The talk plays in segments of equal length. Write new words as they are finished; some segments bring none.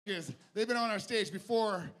They've been on our stage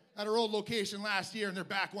before at our old location last year, and they're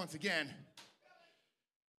back once again.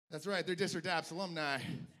 That's right, they're Diss-Or-Daps alumni,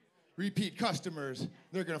 repeat customers.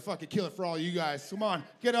 They're gonna fucking kill it for all you guys. Come on,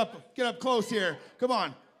 get up close here. Come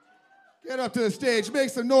on, get up to the stage. Make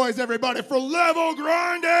some noise, everybody, for Level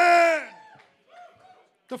Grindin!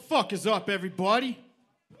 The fuck is up, everybody?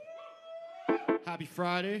 Happy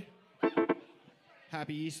Friday.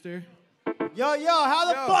 Happy Easter. Yo, how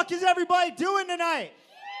the fuck is everybody doing tonight?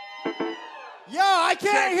 Yo, I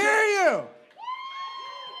can't hear you.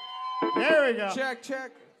 There we go.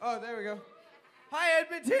 Check. Oh, there we go. Hi,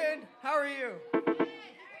 Edmonton. How are you?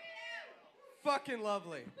 Fucking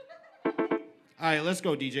lovely. All right, let's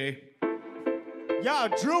go, DJ. Yo,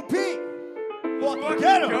 Drew Pete. Fucking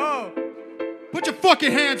get him. Go. Put your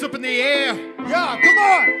fucking hands up in the air. Yo, come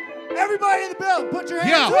on. Everybody in the building, put your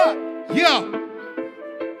hands up. Yo.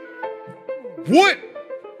 What?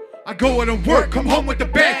 I go out and work, come home with the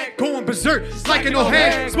bag, going berserk, like an old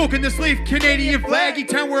hag, smoking this leaf, Canadian flaggy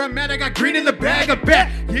town where I'm at, I got green in the bag, I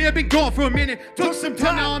bet. Yeah, I've been gone for a minute, took some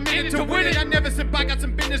time, now I'm in it to win it. I never sit by, got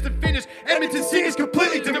some business to finish. Edmonton scene is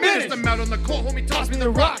completely diminished. I'm out on the court, homie, toss me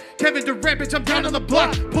the rock. Kevin Durant, bitch, I'm down on the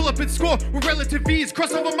block. Pull up and score with relative ease.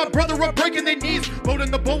 Cross over my brother up, breaking their knees.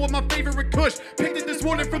 Loading the bowl with my favorite kush. Picked it this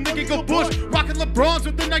morning from the Giggle Bush. Rocking LeBrons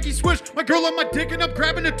with the Nike swoosh. My girl on my dick and I'm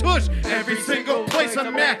grabbing a tush. Every single place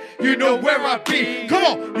I'm at, you know where I be. Come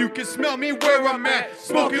on, you can smell me where I'm at.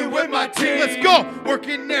 Smoking with my team, let's go.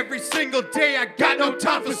 Working every single day, I got no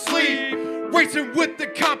time for sleep. Racing with the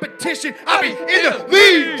competition, I be in the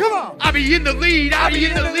lead. Come on, I be in the lead, I be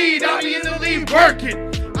in the lead, I be in the lead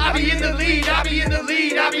working. I be in the lead, I be in the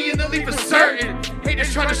lead, I be in the lead for certain.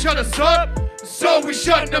 Haters trying to shut us up, so we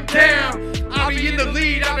shutting them down. I be in the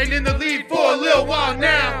lead, I've been in the lead for a little while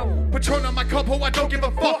now. Patron on my cup, oh, I don't give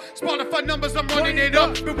a fuck. Spotify numbers, I'm running it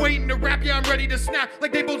up. Been waiting to rap, yeah, I'm ready to snap.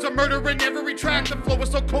 Like they both are murdering every track. The flow is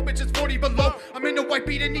so cold, bitch, it's 40 below. I'm in the white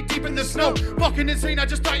beat and knee deep in the snow. Fucking insane, I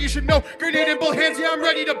just thought you should know. Grenade in both hands, yeah, I'm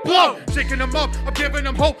ready to blow. Shaking them up, I'm giving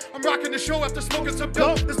them hope. I'm rocking the show after smoking some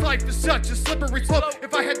dope. This life is such a slippery slope.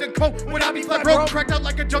 If I had to cope, would I be flat broke? Cracked out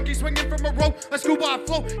like a junkie swinging from a rope. Like scuba, I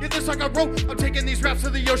float, yeah, this like I wrote. I'm taking these raps to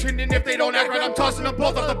the ocean, and if they don't act right, I'm tossing them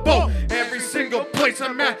both off the boat. Every single place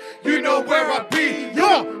I'm at, you know where I be.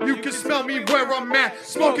 Yo, you can smell me where I'm at.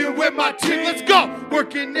 Smoking with my team, let's go.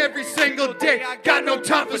 Working every single day, got no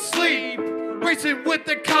time for sleep. Racing with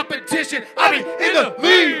the competition, I be in the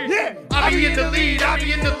lead. Yeah. I be in the lead, I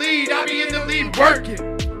be in the lead, I be in the lead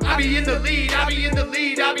working. I be in the lead, I be in the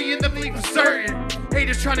lead, I be in the lead for certain.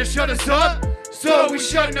 Haters trying to shut us up, so we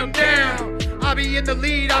shutting them down. I be in the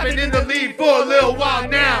lead, I've been in the lead for a little while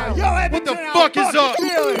now. What the fuck is up?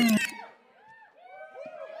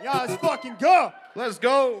 Yo, let's fucking go. Let's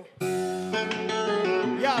go. Yo,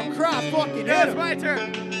 crowd fucking Yeah, hit it's him. my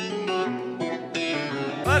turn.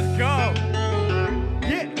 Let's go.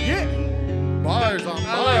 Yeah. Bars on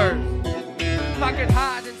bars. Fucking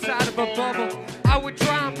hide inside of a bubble. I would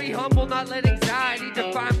try and be humble, not let anxiety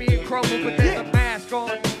define me and crumble. But there's a mask on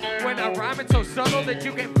when I rhyme, it's so subtle that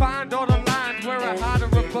you can find all the lines where I hide a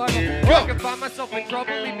rebuttal. I can find myself in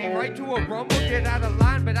trouble, lead me right to a rumble. Get out of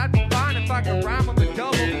line, but I'd be fine if I could rhyme on the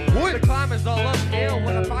double. The climb is all uphill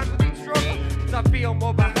when I find the struggle. Cause I feel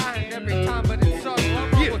more behind every time, but it's subtle.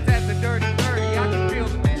 I'm almost at the dirty 30, I can feel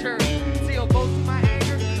the maturity. Seal most of my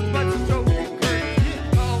anger, as much as so courage.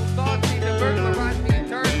 My own thoughts need to burglarize me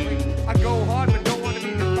eternally. I go hard, but don't want to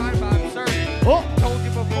be defined by absurdity. Told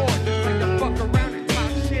you before, just like the fuck around and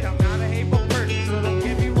talk shit. I'm not a hateful person, so don't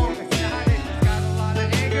get me wrong. It's not it. It's got a lot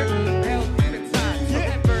of anger, hell deep inside. So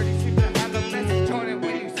that birdie seems to have a message on it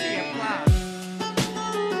when you see it fly.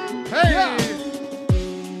 Hey!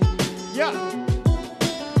 Yeah.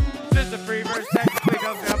 Just a free verse, technically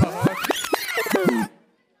doesn't have a hook.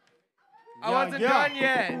 I wasn't done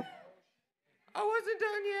yet. I wasn't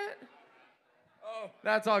done yet. Oh,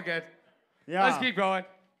 that's all good. Yeah. Let's keep going.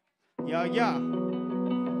 Yo,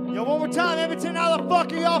 one more time, Edmonton, how the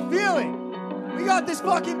fuck are y'all feeling? We got this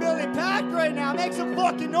fucking building packed right now. Make some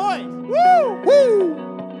fucking noise. Woo!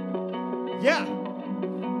 Yeah.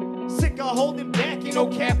 Sick of holding back, you know,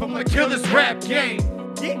 cap, I'm gonna Kill this rap game.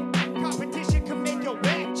 Yeah. Competition can make your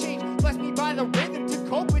back change. Bless me by the rhythm to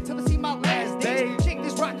cope until I see my last days. Shake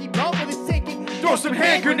this rocky ball, but it's taking. Throw some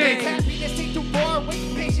hand grenades. Happiness ain't too far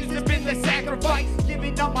away. Patience has been the sacrifice.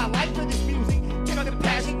 Giving up my life for this music. You know the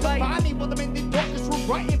passion to find me while I'm in the darkness room,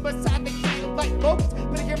 writing beside the candlelight focus.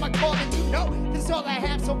 But I hear my call and you know this is all I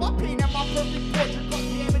have. So I'm painting my perfect portrait. Cause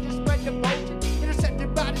the images spread devotion.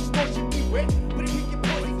 Intercepted by distortion. Beware, but if you can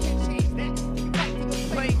poison, can't change that. You can fight for the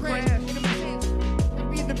plane crash. In a sense,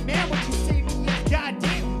 and being the man, what you say me is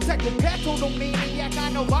goddamn. Psychopath told mental maniac. I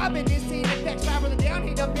know I've been insane. Effects spiraling down,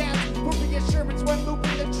 hate up down. For reassurance when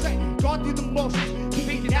looping the track. Gone through the motions.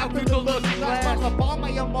 Speaking out through the looking glass. Fuck up all my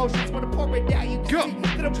emotions. When I pour it down, you can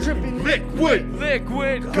see that I'm dripping Liquid.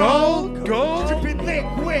 Liquid. Gold. Gold. Dripping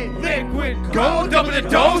liquid. Liquid. Gold. Double the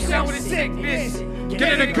dose. Down with a sickness.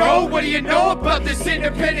 Get it to go. What do you know about this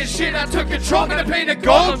independent shit? I took control. Gonna pay the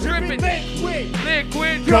gold. Dripping liquid.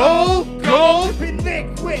 Liquid. Gold. Gold. Dripping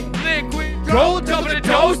liquid. Liquid. Gold. Double the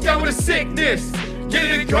dose. Down with a sickness. Get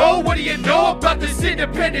it to go. What do you know about this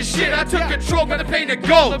independent shit? I took control. Gonna pay the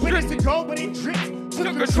gold. But it's the gold, but it drips.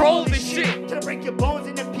 Took control of this shit. Gonna break your bones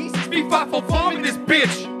into pieces. Be thoughtful farming this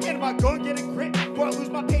bitch. And am I gonna get a grip? Before I lose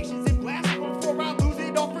my patience and blast it. Before I lose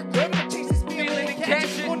it all for good. I'm chasing this feeling and catch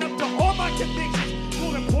it. Going up to all my convictions.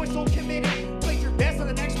 Pulling points, so committed. Play your best on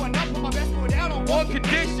the next one. Up, put my best foot out on one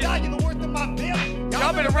condition. You're the worth of my bill.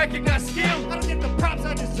 Y'all better recognize skill. I don't get the props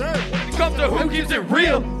I deserve. When it comes to who keeps it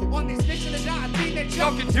real, On this mission is not a thing that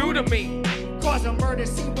y'all can do to me. Cause a murder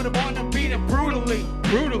scene with a bond to beat Beat it brutally.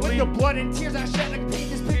 With the blood and tears I shed, I can paint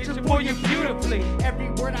this picture For you beautifully. Every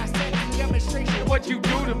word I said is a demonstration of What you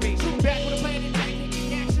do to me. Shoot back with a plan and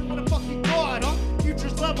taking action with a fucking guard, huh?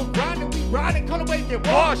 Futures level grinding, we riding, cut away, get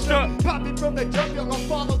washed up. Popping from the jump, you're gonna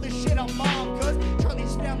follow this shit I'm on, cuz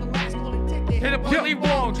Charlie's found the last golden ticket. Hit a fully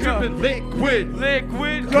wrong Dripping liquid.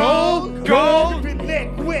 Liquid. Gold. Gold. Dripping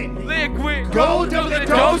liquid. Liquid. Gold. Double the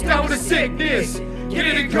dose. Down with a sickness. Get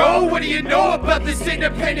it to go. What do you know about this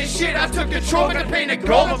independent shit? I took control. Gonna pay the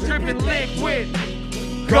gold. I'm dripping liquid.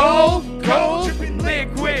 Gold. Gold. Dripping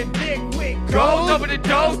Liquid. liquid. Gold. Double the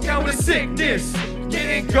dose. Down with a sickness. Get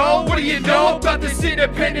it go. What do you know about this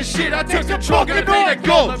independent shit? I took control. Gonna pay the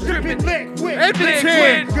gold. Dripping liquid.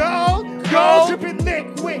 Edmonton. Gold. Gold. Dripping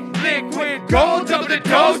liquid. Liquid. Gold. Double the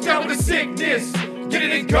dose. Down with a sickness. Get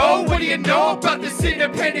it and go. What do you know about this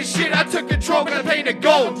independent shit? I took control. Gonna pay the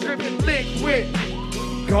gold. Dripping liquid.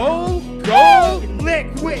 Gold. Gold.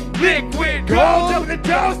 Liquid. Liquid. Gold. Double the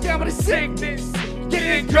dose, down with a Sickness. Get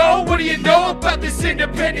it and go. What do you know about this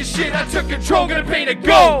independent shit? I took control. Gonna pay the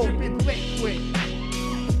gold. Dripping liquid.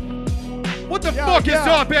 What the Yo, fuck is yo.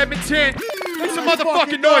 up, Edmonton? Make some motherfucking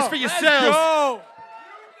fucking noise go. for Let's yourselves. go.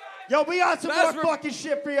 Yo, we got some That's more fucking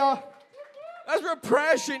shit for y'all. That's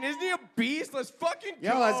repression. Isn't he a beast? Let's fucking go.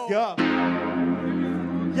 Yo, let's go.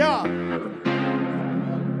 Yo.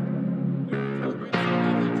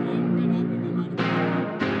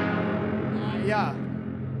 Yeah.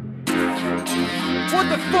 What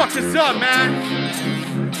the fuck is up, man?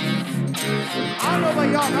 I don't know about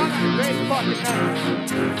y'all, but I'm having a great fucking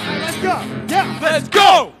night. Alright, let's go. Yeah. Let's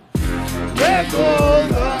go.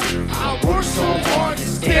 Level up. I work so hard to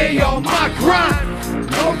stay on my grind.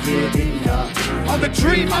 No giving up. On the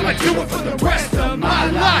dream, I'ma do it for the rest of my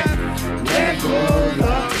life. Level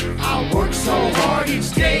up. I work so hard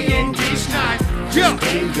each day and each night. Yeah,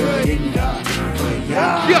 Ain't good enough for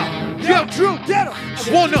y'all. yeah, Drew, get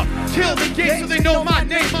him. Wanna kill the game so they know my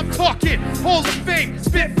name. I'm talking Hall of Fame,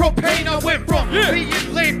 spit propane. I went from being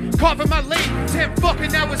lame, carving my lane, 10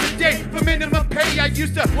 fucking hours a day for minimum pay. I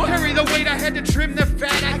used to carry the weight, I had to trim the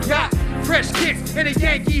fat. I got fresh kicks and a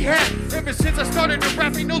Yankee hat. Ever since I started to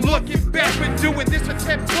rap, ain't no looking back. Been doing this for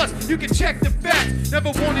 10 plus, you can check the facts. Never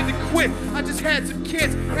wanted to quit, I just had some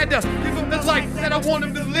kids. Had to give them the life that I want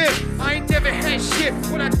them to live. I ain't never had shit,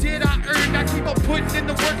 what I did I earned. I keep on putting in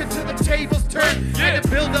the work until the tables turn. Had to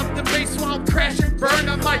build up the base so I don't crash and burn.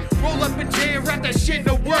 I might roll up in J and rap that shit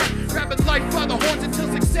no word. Rapping life by the horns until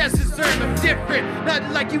success is earned. I'm different,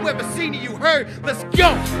 nothing like you ever seen or you heard. Let's go.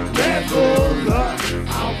 Level up.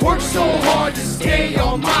 I work so hard to stay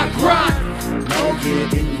on my grind. No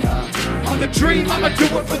giving up. On the dream, I'ma do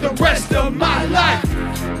it for the rest of my life.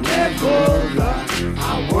 Level up.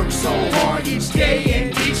 I work so hard each day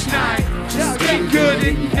and each night. Just ain't good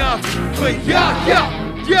enough. But yeah.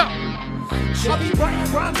 I'll be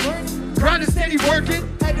writing rhymes, learning. Grinding, steady working.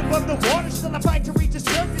 Head above the water, still I fight to reach the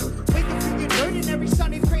surface. Wake up to your learning every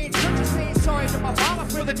Sunday, praying churches, saying sorry to my mama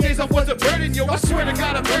For the days I was a burden, yo, I swear to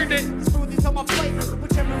God I've earned it. Smoothies on my plate,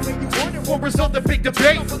 whichever way you want it. Won't result in big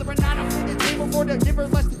debate. Whether or not I'm in the table or to give her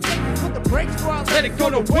less to take. Put the brakes before I Let it go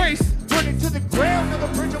to waste. Turn it to the ground,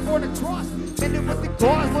 another bridge I'm born to cross. Bend it with the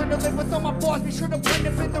cause, learn to live with all my flaws. Be sure to blend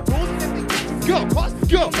up in the rules, and if they get you Go, cost,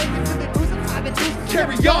 go. don't make it to the news. I'm tired of news.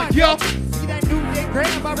 Carry on, yo. See that new day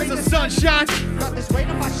grab, I There's raise the sunshine. Got this weight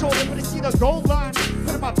on my shoulder, but I see the goal line.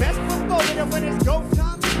 Putting my best foot forward, and when it's go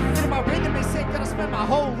time, getting my rhythm is sick, gonna spend my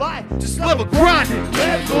whole life Just level grinding.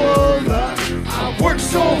 level up. I work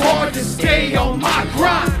so hard to stay on my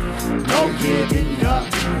grind. No giving up.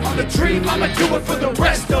 On the dream, I'ma do it for the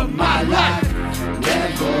rest of my life.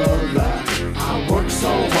 Level up. I work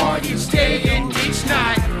so hard each day and each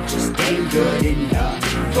night. Just ain't good in ya.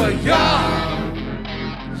 For y'all.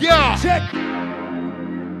 Yeah. Check.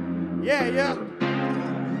 Yeah.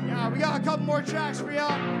 Yeah, we got a couple more tracks for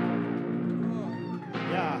y'all.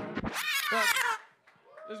 Yeah. But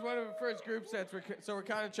this is one of the first group sets, so we're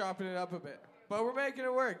kind of chopping it up a bit. But we're making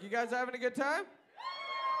it work. You guys having a good time?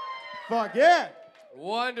 Fuck yeah.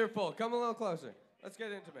 Wonderful. Come a little closer. Let's get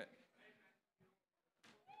intimate.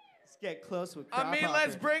 Let's get close with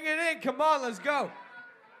Let's bring it in. Come on, let's go.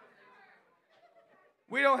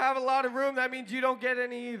 We don't have a lot of room. That means you don't get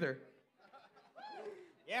any either.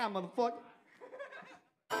 Yeah, motherfucker.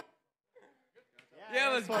 Yeah,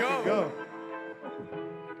 let's go.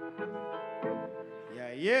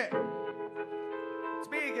 Yeah. It's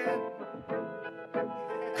me again.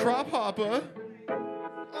 Crop hopper.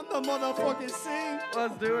 I'm the motherfucking scene.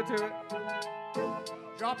 Let's do it to it.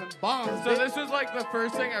 Dropping bombs. So this was like the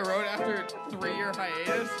first thing I wrote after a 3-year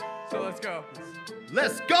hiatus. So let's go.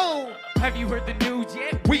 Let's go. Have you heard the news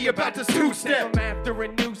yet? We about to two-step. I'm after a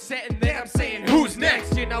new set and then I'm saying who's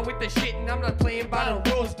next? You're not with the shit and I'm not playing by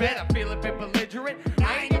the rules. Bet I feel a bit belligerent.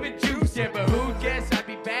 I ain't even juiced yet, but who'd guess I'd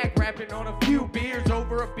be back rapping on a few beers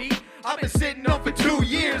over a beat I've been sitting on for 2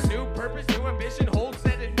 years. New purpose, new ambition, whole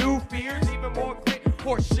set of new fears. Even more clear,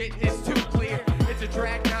 horse shit is too clear. It's a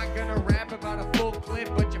drag, not gonna rap about a full clip,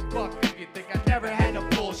 but you fuck if you think I never had to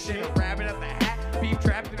bullshit. A rabbit up the hat, beef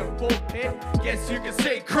trapped in a full pit. Guess you can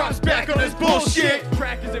say cross back on this bullshit.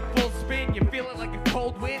 Track is in full spin, you feel it like a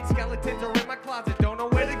cold wind. Skeletons are in my closet, don't know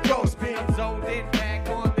where to go spin. I'm zoned in, back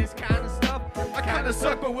on this kind of stuff. I kinda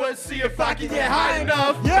suck, but we'll see if I can get high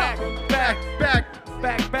enough. Yeah. Back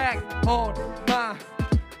on my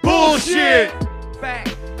Bullshit. back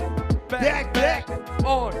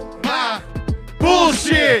on My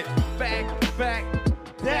bullshit.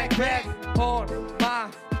 back on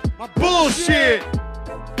my Bullshit.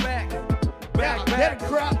 Get a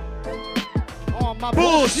crap on my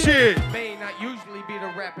Bullshit. May not usually be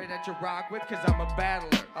the rapper that you rock with, cause I'm a battler.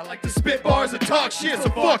 I like to Spit bars and talk shit, so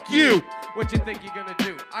fuck you. What you think you're gonna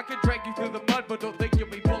do? I could drag you through the mud, but don't think you'll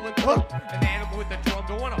be pulling through. An animal with a drum,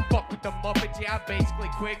 don't wanna fuck with the Muppets. Yeah, I basically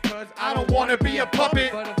quit, cause I don't wanna be a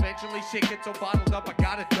puppet. But eventually shit gets so bottled up, I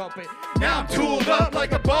gotta dump it. Now I'm tooled up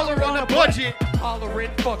like a baller on a budget.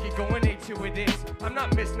 Hollering, fuck it, going into it is. I'm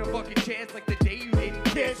not missing a fucking chance like the day you didn't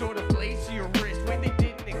kiss. Sort of blaze to your wrist when they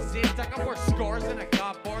didn't exist. I got more scars than I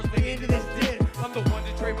got bars. Like into this did. I'm the one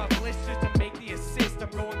to trade my bliss just to make the assist. I'm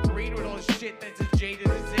going green with all the shit that's as jaded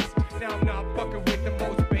as this. Now I'm not fucking with the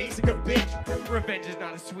most basic of bitch. Revenge is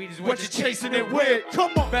not as sweet as what you're chasing it with.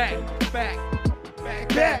 Come on. Back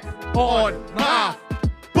On my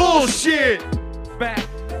bullshit. back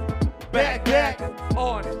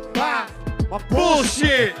on my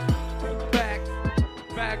Bullshit.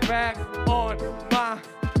 back on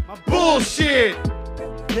my Bullshit.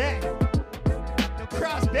 back. Now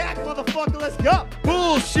cross back, motherfucker. Let's go.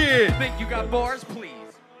 Bullshit. Think you got bars, please?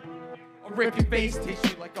 I'll rip your face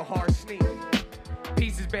tissue like a hard sneeze.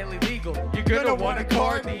 Peace is barely legal. You're gonna wanna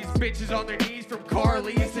card these bitches on their knees from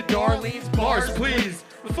Carly's to Darlene's. Bars, please.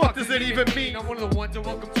 The fuck does it even mean? I'm one of the ones that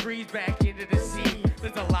welcome trees back into the scene.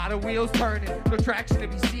 There's a lot of wheels turning, no traction to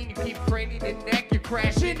be seen. You keep craning your neck, you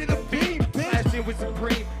crash into the beam. Last year was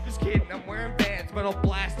supreme. Just kidding, I'm wearing Vans, but I'll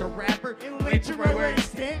blast a rapper and lynch him right where you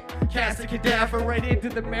stand. Cast a cadaver right into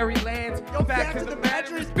the merry lands. Go back to the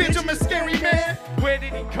mattress, Bitch, I'm a scary man. Where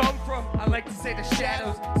did he come from? I like to say the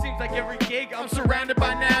shadows. Seems like every gig I'm Surrounded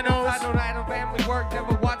by nanos. I don't idle family work,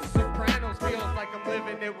 never watch The Sopranos. Feels like I'm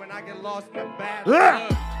living it when I get lost in the battle.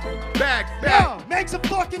 Back. Yo, make some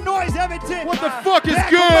fucking noise, Everton. What the fuck is Back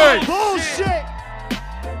good? on bullshit.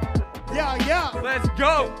 Yeah. Let's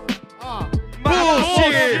go.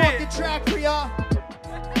 Bullshit. Fucking track for y'all.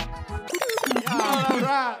 All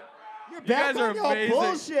right. You're back guys are on your amazing.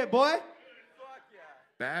 bullshit, boy.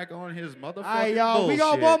 Back on his All motherfucking right, y'all. bullshit. We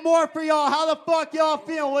got one more for y'all. How the fuck y'all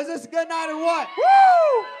feeling? Was this a good night or what?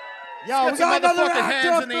 Woo! Yo, we Get some got another motherfucking actor hands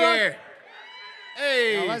up in the front. air.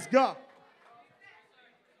 Hey. Yo, let's go.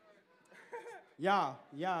 Yeah.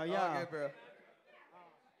 All good, bro.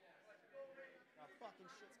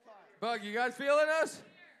 Bug, you guys feeling us?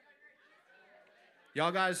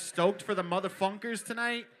 Y'all guys stoked for the motherfunkers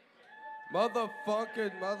tonight?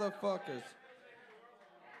 Motherfuckers.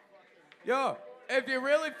 Yo, if you're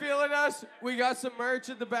really feeling us, we got some merch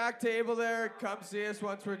at the back table there. Come see us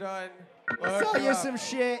once we're done. I'll sell you some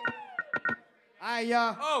shit.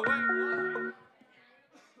 Oh, wait.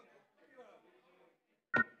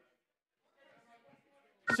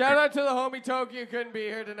 Shout out to the homie Toki who couldn't be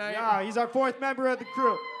here tonight. Yeah, he's our fourth member of the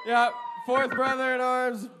crew. Yeah, fourth brother in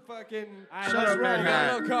arms. Fucking. Shut up, We man. got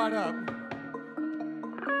a little caught up.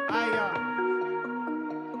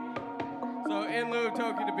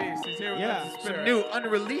 Toki the Beast. He's here with Yeah. us. Some new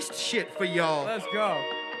unreleased shit for y'all. Let's go.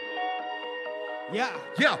 Yeah.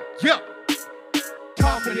 Yeah, yeah.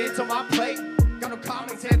 Confidence on my plate. Got no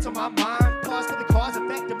common sense on my mind. Pause for the cause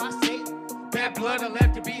affecting my state. Bad blood I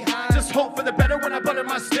left it behind. Just hope for the better when I butter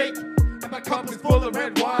my steak. And my cup is full of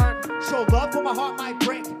red wine. Show love when my heart might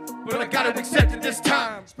break. But I gotta accept it this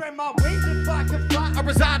time. Spread my wings and fly can fly. I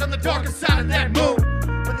reside on the darkest side of that moon.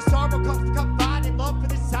 When the sorrow comes to come find and love for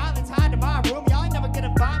the silence, hide in my room. Y'all ain't never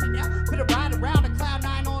gonna find me now. Put a ride around a cloud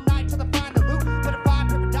nine all night till I find the loot. But I find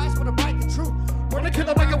paradise when I write the truth. When I kill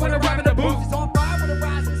a biker when I rhyme in the booth. It's on fire when the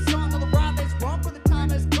rising sun. All the ride let's run for the time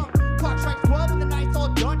has come. Clock strikes 12 and the night's all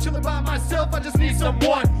done. Chilling by myself, I just need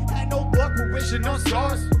someone. Had no luck, we're wishing on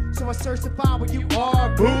stars. So I search to find where you are,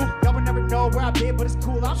 boo. Y'all will never know where I've been, but it's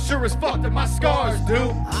cool. I'm Sure as fuck that my scars do.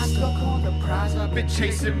 I stuck on the prize. I've Been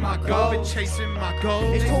chasing my goal, been chasing my goals.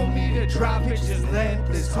 They told me to drop it, just let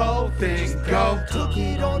this whole thing go. Took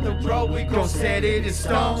it on the road, we gon' set it in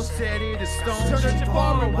stone. Set it in stone. Searching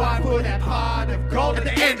far and wide for that pot of gold. At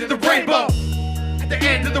the end of the rainbow. At the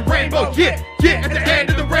end of the rainbow. Yeah, yeah, at the end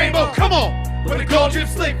of the rainbow. Come on. When the gold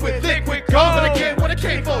drips slick with liquid gold. But I get what I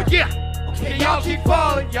came for, yeah. Okay, y'all keep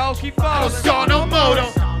falling. Y'all keep I don't falling. saw no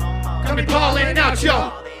moto. Got me balling out,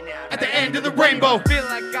 yo. At the end of the rainbow. Feel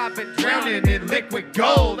like I've been drowning Drowning in liquid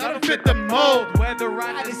gold. I don't fit the mold. Whether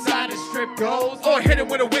I I decide to strip goals. Or hit it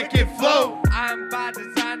with a wicked flow. I'm by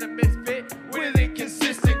design a misfit with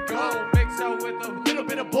inconsistent gold. Mix up with a Little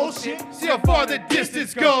bit of bullshit. See how far the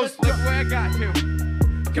distance goes. Look where I got to.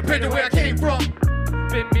 Compared to where I came from.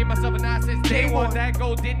 Been me, myself, and I since day one. That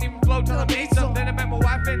gold didn't even flow till I made some. Then I met my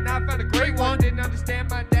wife and I found a great one. Didn't understand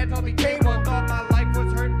my dad told me came on. Thought my life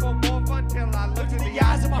was hurtful, more fun till I looked in the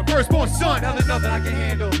eyes of my Firstborn son. Now there's nothing I can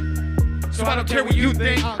handle. So I don't care what you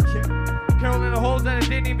think. I don't care. Carol in the holes that I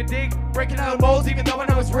didn't even dig. Breaking out of molds even though I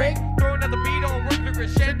know it's rigged. Throwing another beat on work the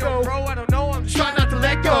crescendo. Bro, I don't know, I'm Try not to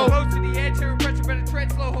let go. close to the edge, here pressure, better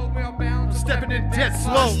tread slow, hold me on balance. Stepping in dead I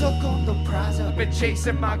slow. stuck on the prize. I've Been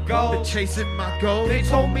chasing my Been goals. chasing my goals. They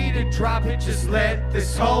told me to drop it, just let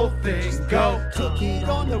this whole thing go. took it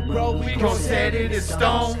on the road. We gon' set it in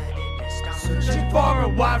stone. Searching far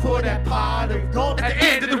and wide for that pot of gold. At the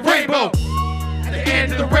end of the rainbow. At the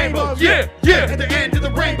end of the rainbow. Yeah, yeah. At the end of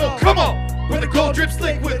the rainbow. Come on. When the gold drips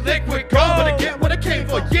slick with liquid gold. But I get what I came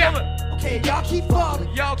for. Yeah. Okay, y'all keep falling.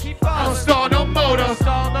 Y'all keep I don't falling. stall no motor. Don't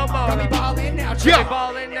stall no Got me more. balling now. Yeah.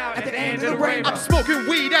 Balling out At the end of the rainbow. I'm smoking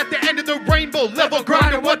weed at the end of the rainbow. Level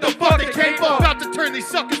grinding, what the fuck they came for? About to turn these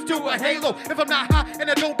suckers to a halo. If I'm not high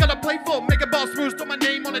and I don't gotta play for, make a boss moves, throw my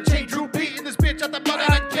name on a chain. Drew P in this bitch at the butt of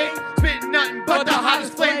that cake. Spitting nothing but the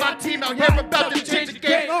hottest flame. My team out here about to change the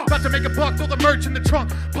game. About to make a buck, throw the merch in the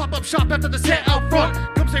trunk. Pop up shop after the set out front.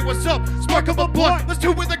 Come say what's up, spark up a blunt. Let's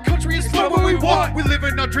do it, the country is slow what we want. We live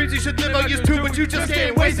in our dreams, you should live out yours too. But you just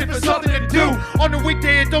can't waste it for something to do. On the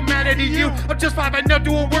weekday, it don't matter to you. I'm just vibing now,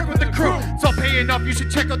 doing work with the crew. It's all paying off, you should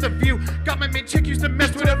check out the view. Got my main chick used to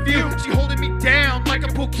mess with a few. She holding me down like a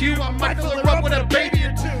pool cue. I might fill her up with a baby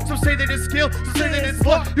or two. Some say that it's skill, some say that it's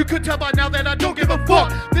luck. You could tell by now that I don't give a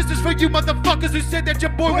fuck. This is for you motherfuckers who said that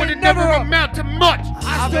your boy would never amount to much.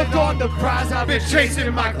 I stuck on the prize. I've Been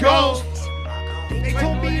chasing my goals. They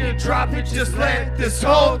told me to drop it. Just let this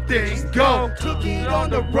whole thing go. Took it on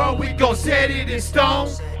the road. We Gon' set it in stone.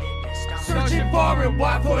 searching far and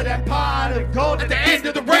wide for that pot of gold. At the end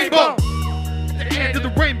of the rainbow. At the end of the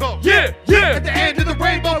rainbow. Yeah, yeah. At the end of the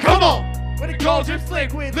rainbow. Come on. When the gold drips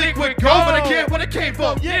liquid. Liquid gold, but I get what I came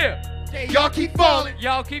for. Yeah. Y'all keep falling.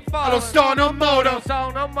 Y'all keep I falling. don't stall no motor. Don't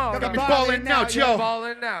stall no more. Got me balling out, yo.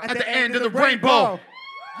 Balling out. At the end of the rainbow.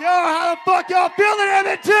 Yo, how the fuck y'all feeling,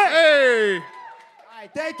 Edmonton? Hey. All right,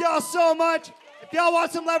 thank y'all so much. If y'all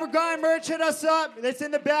want some Lever Grind merch, hit us up. It's in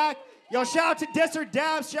the back. Yo, shout out to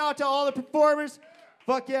Diss-Or-Daps. Shout out to all the performers.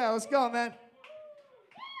 Fuck yeah, let's go, man.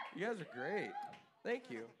 You guys are great. Thank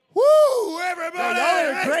you. Woo! Everybody, Yo, y'all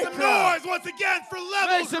are a make great some crowd. noise once again for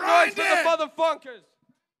Level Make some noise Grindin'. for the motherfuckers.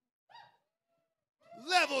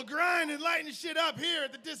 Level Grindin', lighting shit up here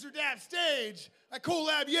at the Diss-Or-Daps stage at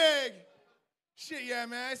Collab Yeg. Shit, yeah,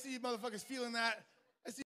 man. I see you motherfuckers feeling that